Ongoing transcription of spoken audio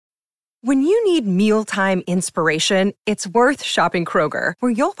When you need mealtime inspiration, it's worth shopping Kroger,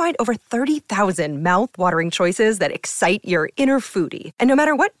 where you'll find over 30,000 mouth-watering choices that excite your inner foodie. And no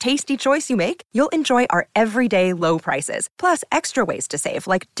matter what tasty choice you make, you'll enjoy our everyday low prices, plus extra ways to save,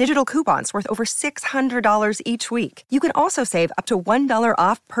 like digital coupons worth over $600 each week. You can also save up to $1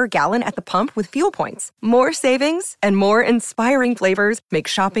 off per gallon at the pump with fuel points. More savings and more inspiring flavors make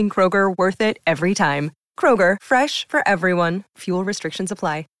shopping Kroger worth it every time. Kroger, fresh for everyone. Fuel restrictions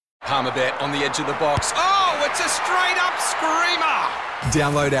apply. Palmerbet on the edge of the box. Oh, it's a straight-up screamer!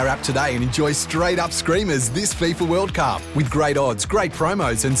 Download our app today and enjoy straight-up screamers this FIFA World Cup with great odds, great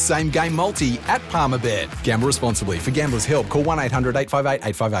promos and same-game multi at Palmerbet. Gamble responsibly. For Gamblers' Help, call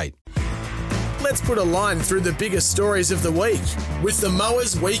 1-800-858-858. Let's put a line through the biggest stories of the week with the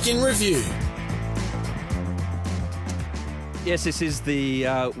Mowers Week in Review. Yes, this is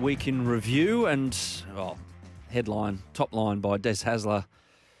the Week in Review and, top line by Des Hasler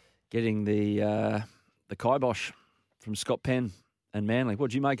getting the kibosh from Scott Penn and Manly. What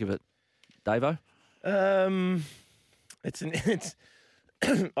did you make of it, Davo? It's.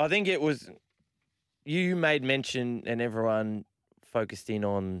 I think it was. You made mention, and everyone focused in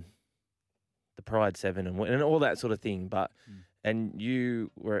on the Pride 7 and all that sort of thing. But and you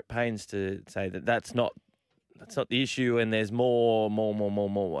were at pains to say that that's not the issue, and there's more.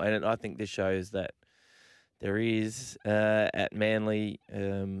 And I think this shows that there is at Manly,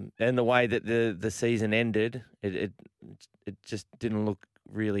 and the way that the season ended, it just didn't look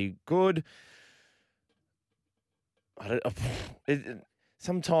really good.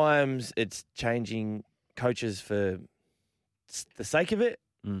 Sometimes it's changing coaches for the sake of it,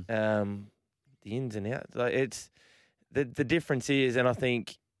 the ins and outs. Like it's the difference is, and I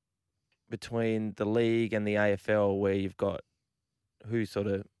think between the league and the AFL, where you've got who sort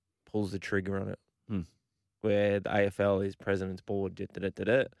of pulls the trigger on it. Where the AFL is president's board,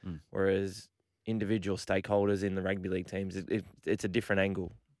 whereas individual stakeholders in the rugby league teams, it's a different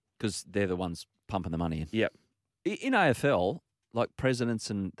angle. Because they're the ones pumping the money in. Yep. In AFL, like presidents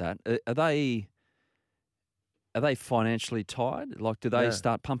and that, are they financially tied? Like, do they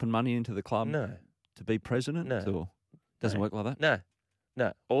start pumping money into the club to be president? No. Or doesn't work like that?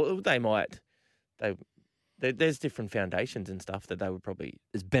 No. Or they might. There's different foundations and stuff that they would probably...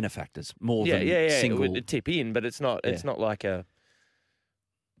 There's benefactors more than It single... would tip in, but it's not like a...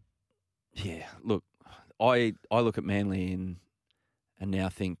 Yeah, look, I look at Manly and now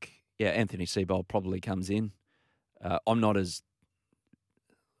think, Anthony Seibold probably comes in. I'm not as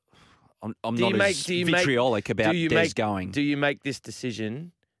vitriolic about Des going. Do you make this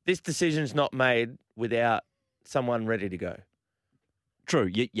decision? This decision's not made without someone ready to go. True,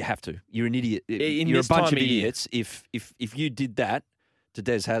 you have to. You're an idiot. You're a bunch of idiots if you did that to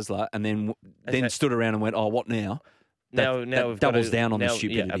Des Hasler and then stood around and went, oh, what now? That doubles down on the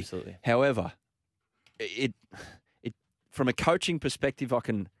stupidity. Yeah, absolutely. However, it from a coaching perspective, I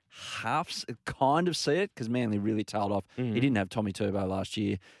can kind of see it because Manly really tailed off. Mm-hmm. He didn't have Tommy Turbo last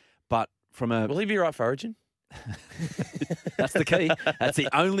year, but from a... Will he be right for Origin? That's the key. That's the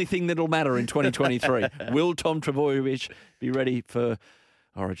only thing that'll matter in 2023. Will Tom Trbojevic be ready for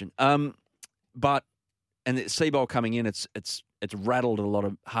Origin? But Seibold coming in, it's rattled a lot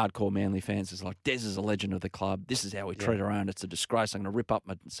of hardcore Manly fans. It's like, Des is a legend of the club. This is how we treat our own. It's a disgrace. I'm going to rip up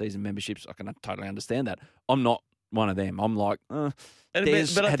my season memberships. I can totally understand that. I'm not one of them. I'm like, but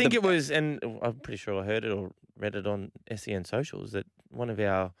I think it was, and I'm pretty sure I heard it or read it on SEN socials, that one of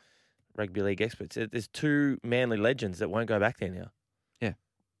our rugby league experts said there's two Manly legends that won't go back there now. Yeah,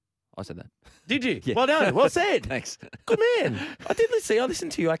 I said that. Did you? Yeah. Well done. Well said. Thanks. Good man. I did listen. I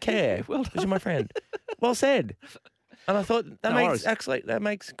listened to you. I care. Yeah, well done. Because you're my friend. Well said. And I thought that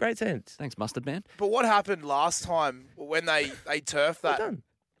makes great sense. Thanks, Mustard Man. But what happened last time when they turfed that done.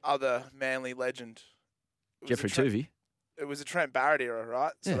 other Manly legend? Jeffrey Tuvey. It was a Trent Barrett era,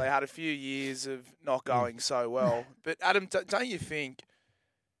 right? So they had a few years of not going so well. But Adam, don't you think,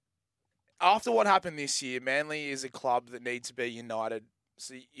 after what happened this year, Manly is a club that needs to be united.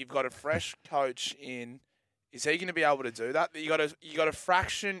 So you've got a fresh coach in. Is he going to be able to do that? You got a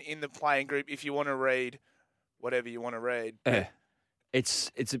fraction in the playing group if you want to read whatever you want to read. Yeah.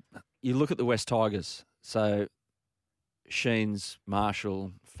 You look at the West Tigers. So Sheens,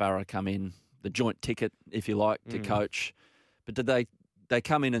 Marshall, Farah come in, the joint ticket, if you like, to coach. But did they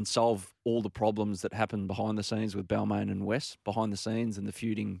come in and solve all the problems that happened behind the scenes with Balmain and West, behind the scenes and the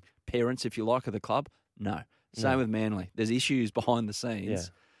feuding parents, if you like, of the club? No. Same with Manly. There's issues behind the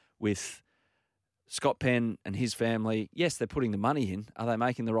scenes with Scott Penn and his family. Yes, they're putting the money in. Are they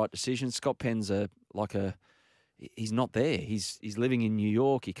making the right decisions? Scott Penn's he's not there. He's living in New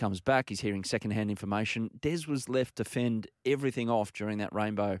York. He comes back. He's hearing secondhand information. Des was left to fend everything off during that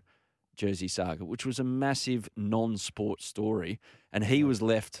Rainbow jersey saga, which was a massive non-sport story, and he was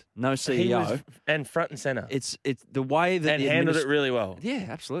left no CEO. He was, and front and centre. It's the way that And handled it really well. Yeah,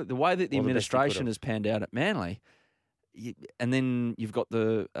 absolutely. The way that the All the best he administration could've. has panned out at Manly, and then you've got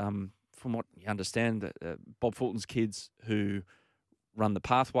the, from what you understand, Bob Fulton's kids who run the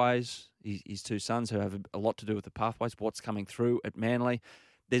pathways, his two sons who have a lot to do with the pathways, what's coming through at Manly.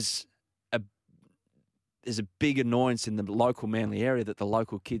 There's a big annoyance in the local Manly area that the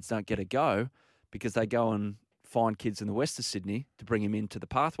local kids don't get a go because they go and find kids in the west of Sydney to bring them into the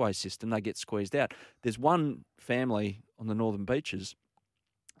pathway system. They get squeezed out. There's one family on the northern beaches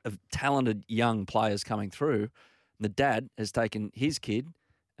of talented young players coming through. And the dad has taken his kid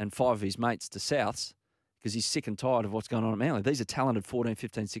and 5 of his mates to Souths because he's sick and tired of what's going on at Manly. These are talented 14,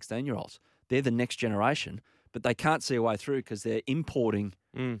 15, 16-year-olds. They're the next generation, but they can't see a way through because they're importing.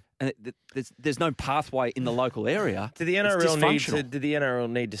 And there's no pathway in the local area. Did the NRL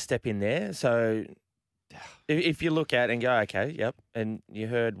need to step in there? So if you look at and go, okay, yep, and you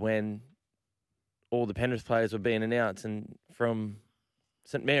heard when all the Penrith players were being announced, and from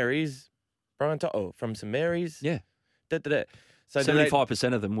St Mary's, from St Mary's, Yeah. So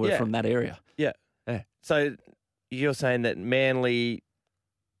 75% of them were Yeah. from that area. Yeah. Yeah. So you're saying that Manly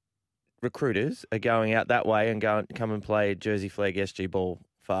recruiters are going out that way and come and play Jersey Flag SG ball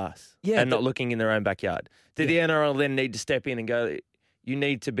for us, Yeah, and not looking in their own backyard. Did the NRL then need to step in and go,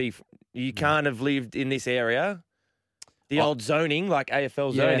 you can't have lived in this area? The old zoning, like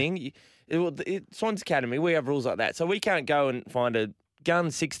AFL zoning. Swans Academy, we have rules like that. So we can't go and find a gun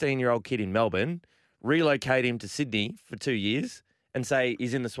 16-year-old kid in Melbourne, relocate him to Sydney for 2 years and say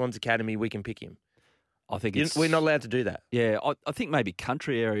he's in the Swans Academy, we can pick him. I think We're not allowed to do that. Yeah, I think maybe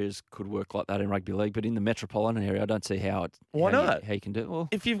country areas could work like that in rugby league, but in the metropolitan area, I don't see how it. Why not? How you can do it? Well,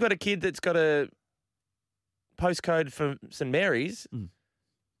 If you've got a kid that's got a postcode for St Mary's,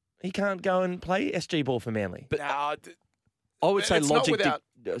 he can't go and play SG ball for Manly. But I would say it's not logic.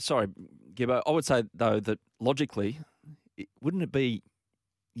 without- Sorry, Gibbo. I would say though that logically, wouldn't it be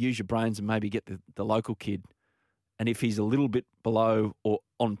use your brains and maybe get the local kid, and if he's a little bit below or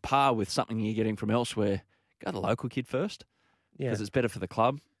on par with something you're getting from elsewhere, go the local kid first because it's better for the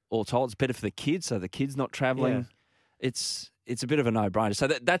club. All told, it's better for the kids, so the kid's not travelling. Yeah. It's a bit of a no-brainer. So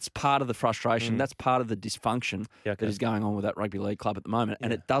that's part of the frustration. That's part of the dysfunction that is going on with that rugby league club at the moment,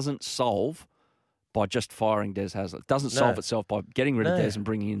 and it doesn't solve by just firing Des Hasler. It doesn't solve itself by getting rid of Des and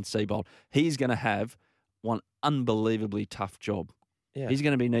bringing in Seabold. He's going to have one unbelievably tough job. Yeah. He's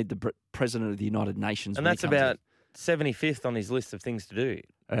going to need the president of the United Nations. And when he that's comes about in. 75th on his list of things to do.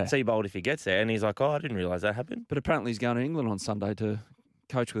 Yeah. Seabold if he gets there. And he's like, I didn't realise that happened. But apparently he's going to England on Sunday to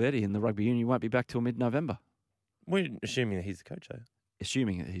coach with Eddie in the rugby union. He won't be back till mid-November. We're assuming that he's the coach, though.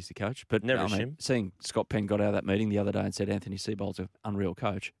 Assuming that he's the coach. But Never I mean, assume. seeing Scott Penn got out of that meeting the other day and said Anthony Seabold's an unreal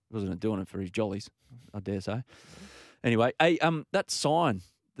coach. He wasn't doing it for his jollies, I dare say. Anyway, that sign,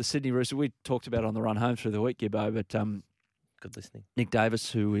 the Sydney Roosters, we talked about on the run home through the week, Gibbo, but Good listening. Nick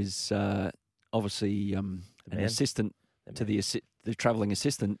Davis, who is obviously an man. assistant to the travelling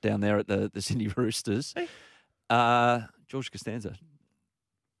assistant down there at the Sydney Roosters, Hey. George Costanza,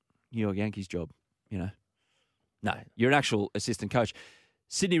 New York Yankees job, No, you're an actual assistant coach.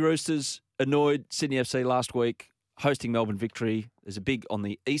 Sydney Roosters annoyed Sydney FC last week, hosting Melbourne Victory. There's a big, on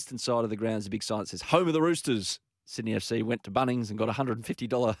the eastern side of the ground, there's a big sign that says, Home of the Roosters. Sydney FC went to Bunnings and got a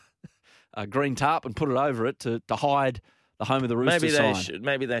 $150 green tarp and put it over it to hide the Home of the Roosters sign.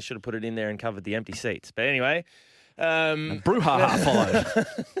 Maybe they should have put it in there and covered the empty seats. But anyway. And brouhaha followed.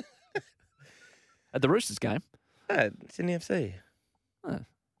 At the Roosters game. Sydney FC. Oh.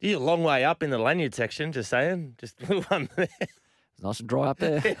 You're a long way up in the lanyard section, just saying. Just a little one there. It's nice and dry up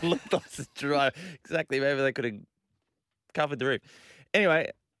there. It looked nice and dry. Exactly. Maybe they could have covered the roof. Anyway,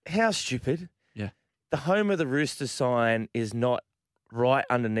 how stupid. Yeah. The Home of the Roosters sign is not right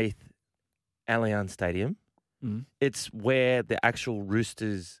underneath Allianz Stadium. Mm. It's where the actual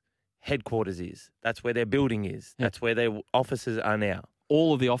Roosters headquarters is. That's where their building is. Yeah. That's where their offices are now.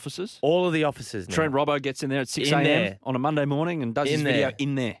 All of the offices. All of the offices now. Trent Robbo gets in there at 6 In a.m. there. on a Monday morning and does his In video there.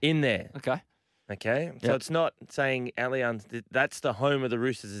 in there. In there. Okay. Okay? So Yep. it's not saying Allianz, that's the Home of the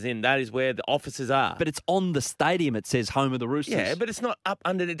Roosters is in. That is where the offices are. But it's on the stadium. It says Home of the Roosters. yeah, but it's not up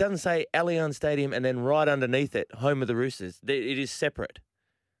under, it doesn't say Allianz Stadium and then right underneath it, Home of the Roosters. It is separate.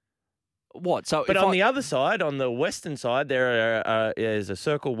 What? So, But if on the other side, on the western side, there's a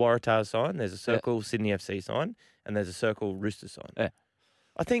Circle Waratah sign, there's a Circle Sydney FC sign, and there's a Circle Roosters sign. Yeah.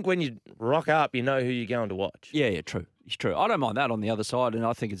 I think when you rock up, you know who you're going to watch. Yeah, true. It's true. I don't mind that on the other side, and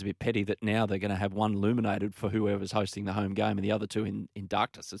I think it's a bit petty that now they're going to have one illuminated for whoever's hosting the home game and the other two in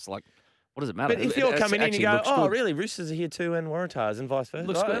darkness. It's like, What does it matter? But if you're coming in, you go, looks oh, good. really? Roosters are here too, and Waratahs, and vice versa.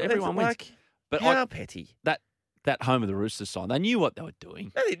 Looks good. It's Everyone wins. like, But how petty? That home of the Roosters sign, they knew what they were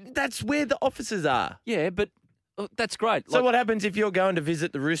doing. No, that's where the offices are. Yeah, but that's great. So what happens if you're going to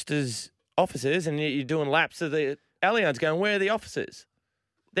visit the Roosters offices and you're doing laps of the Allianz going, where are the offices?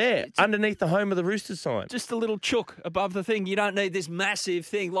 There, underneath the home of the Roosters sign. Just a little chook above the thing. You don't need this massive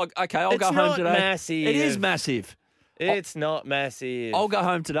thing. Like, okay, I'll It's go home not today. massive. It is massive. It's not massive. I'll go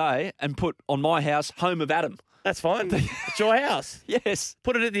home today and put on my house, home of Adam. That's fine. It's your house. Yes.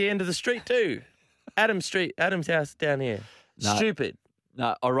 Put it at the end of the street too. Adam's street, Adam's house down here. No. Stupid.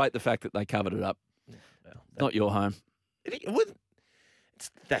 No, I rate the fact that they covered it up. Not your home.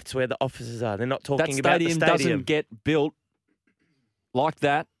 That's where the offices are. They're not talking That about the stadium stadium. doesn't get built like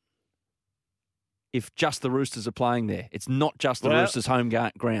that if just the Roosters are playing there. It's not just the Roosters' home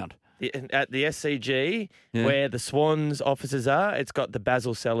ground. At the SCG, Yeah. where the Swans offices are, it's got the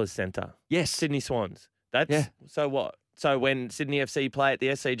Basil Sellers Centre. Yes. Sydney Swans. That's Yeah. So what? So when Sydney FC play at the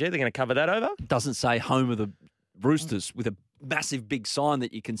SCG, they're going to cover that over? It doesn't say home of the Roosters with a massive big sign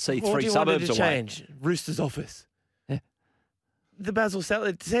that you can see What three do you want it suburbs to away. change? Roosters office. Yeah. The Basil Sellers.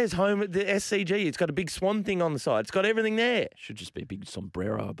 It says home at the SCG. It's got a big swan thing on the side. It's got everything there. Should just be a big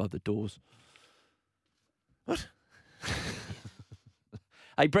sombrero above the doors. What?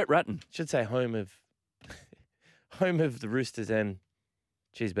 Hey, Brett Ratton. Should say home of the Roosters and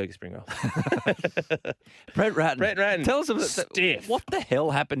cheeseburger spring roll. Brett Ratton. Brett Ratton. Tell us Stiff. what the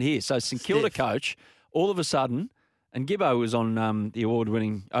hell happened here. So St Kilda Stiff. coach, all of a sudden, and Gibbo was on the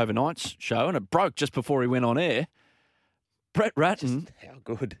award-winning Overnights show, and it broke just before he went on air. Brett Ratton How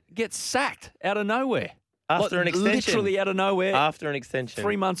good. gets sacked out of nowhere. After an extension. Literally out of nowhere. After an extension.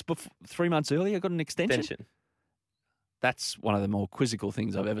 3 months before, 3 months earlier, got an extension. Extension. That's one of the more quizzical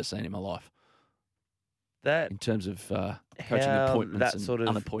things I've ever seen in my life That in terms of coaching how appointments that and sort of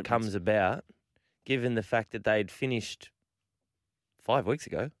unappointments. comes about, given the fact that they'd finished 5 weeks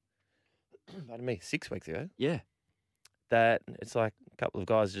ago, pardon me, 6 weeks ago, Yeah. that it's like a couple of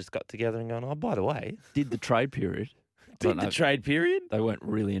guys just got together and gone, oh, by the way, Did the trade period. I did don't the know. trade period, They weren't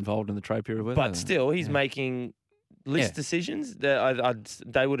really involved in the trade period, were they? but still he's Yeah. making list Yeah. decisions. They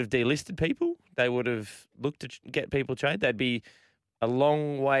would have delisted people. They would have looked to get people trade. They'd be a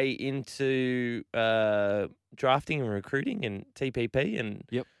long way into drafting and recruiting and TPP and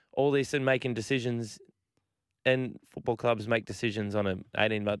Yep. all this and making decisions. And football clubs make decisions on an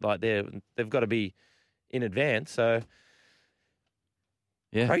 18-month like they've got to be in advance. So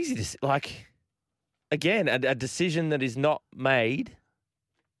Yeah. crazy to see. Like, again, a decision that is not made.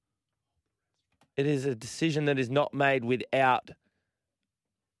 It is a decision that is not made without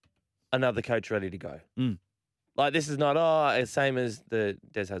another coach ready to go. Mm. Like, this is not, it's same as the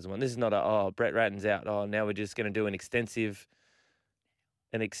Des has one. This is not Brett Ratton's out. Now we're just going to do an extensive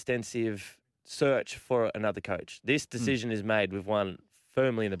search for another coach. This decision is made with one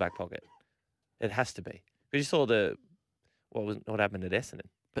firmly in the back pocket. It has to be. Because you saw what happened at Essendon.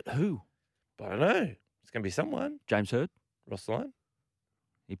 But who? I don't know. It's going to be someone. James Hird? Ross Lyon.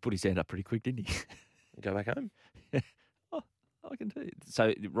 He put his hand up pretty quick, didn't he? Go back home. I can tell you.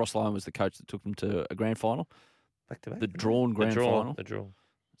 So Ross Lyon was the coach that took them to a grand final, Back to back. the drawn grand final. The draw.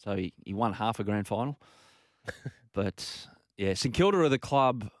 So he won half a grand final. But, yeah, St Kilda are the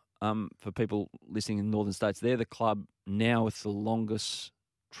club, for people listening in Northern States, they're the club now with the longest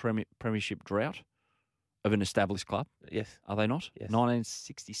premiership drought of an established club. Yes. Are they not? Yes.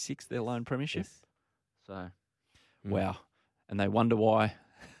 1966, their lone premiership. Yes. So, wow. And they wonder why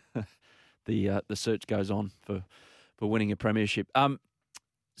the search goes on for winning a premiership.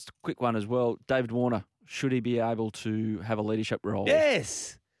 Just a quick one as well. David Warner, should he be able to have a leadership role?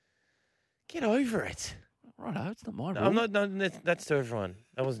 Yes. Get over it. Righto, it's not my rule. I'm not. No, that's to everyone.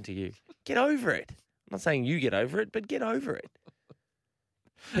 That wasn't to you. Get over it. I'm not saying you get over it, but get over it.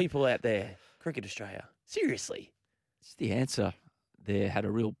 People out there, Cricket Australia, seriously. It's the answer there had a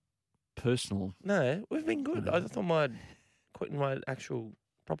real personal... No, we've been good. I thought my actual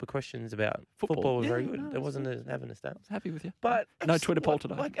proper questions about Football. football were very Yeah, good. no, There wasn't having a stat. Happy with you. But No Twitter poll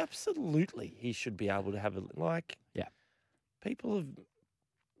today. Like, absolutely, he should be able to have Yeah. People have.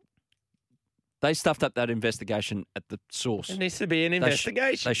 They stuffed up that investigation at the source. There needs to be an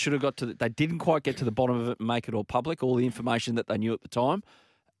investigation. They should have got to... They didn't quite get to the bottom of it and make it all public, all the information that they knew at the time.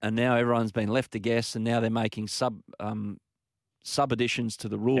 And now everyone's been left to guess, and now they're making sub-additions to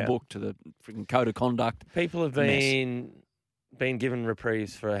the rule book, to the freaking code of conduct. People have been given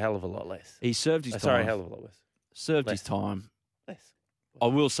reprieves for a hell of a lot less. He served his time. Sorry, a hell of a lot less. Served Less. his time. Less. I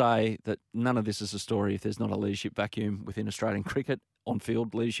will say that none of this is a story if there's not a leadership vacuum within Australian cricket,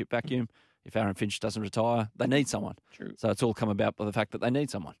 on-field leadership vacuum. If Aaron Finch doesn't retire, they need someone. True. So it's all come about by the fact that they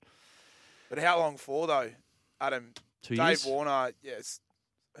need someone. But how long for, though, Adam? 2 Dave years? Warner, yes.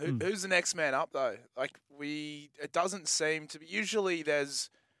 Who's the next man up, though? Like, it doesn't seem to be. Usually there's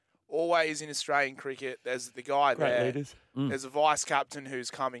always in Australian cricket, there's the guy Great there. leaders. There's a vice captain who's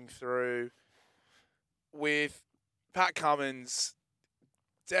coming through. With Pat Cummins,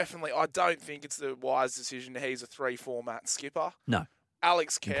 definitely, I don't think it's the wise decision. He's a 3-format skipper. No.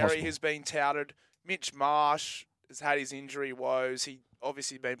 Alex Carey Impossible. has been touted. Mitch Marsh has had his injury woes. He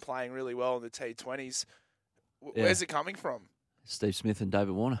obviously been playing really well in the T20s. Yeah. Where's it coming from? Steve Smith and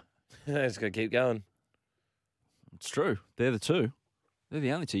David Warner. Just got to keep going. It's true. They're the two. They're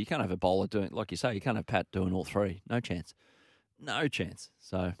the only two. You can't have a bowler doing, like you say, you can't have Pat doing all three. No chance. No chance.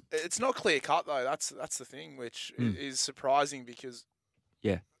 So It's not clear cut though. That's the thing, which is surprising because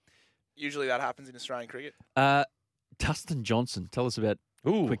yeah. usually that happens in Australian cricket. Dustin Johnson, tell us about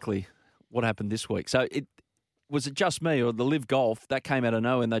Ooh. quickly what happened this week. So was it just me or the Live Golf that came out of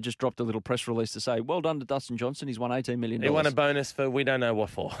nowhere and they just dropped a little press release to say, well done to Dustin Johnson. He's won $18 million. He won a bonus for we don't know what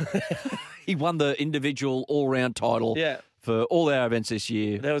for. He won the individual all-round title Yeah. for all our events this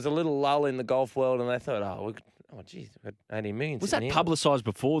year. There was a little lull in the golf world, and they thought, geez, we've got 80 million. Was sitting that here. publicised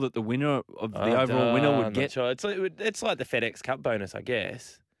before that the winner of the overall winner I'm would not get? Sure. It's like the FedEx Cup bonus, I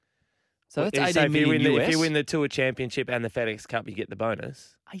guess. So that's So $18 million US. if you win the Tour Championship and the FedEx Cup, you get the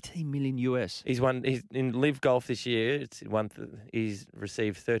bonus. $18 million US. He's in Live Golf this year. He's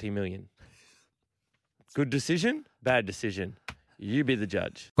received $30 million. Good decision, bad decision. You be the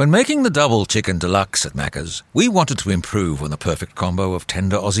judge. When making the double chicken deluxe at Macca's, we wanted to improve on the perfect combo of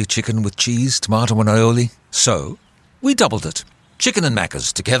tender Aussie chicken with cheese, tomato and aioli. So, we doubled it. Chicken and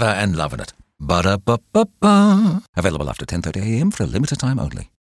Macca's, together and loving it. Ba-da-ba-ba-ba. Available after 10:30 a.m. for a limited time only.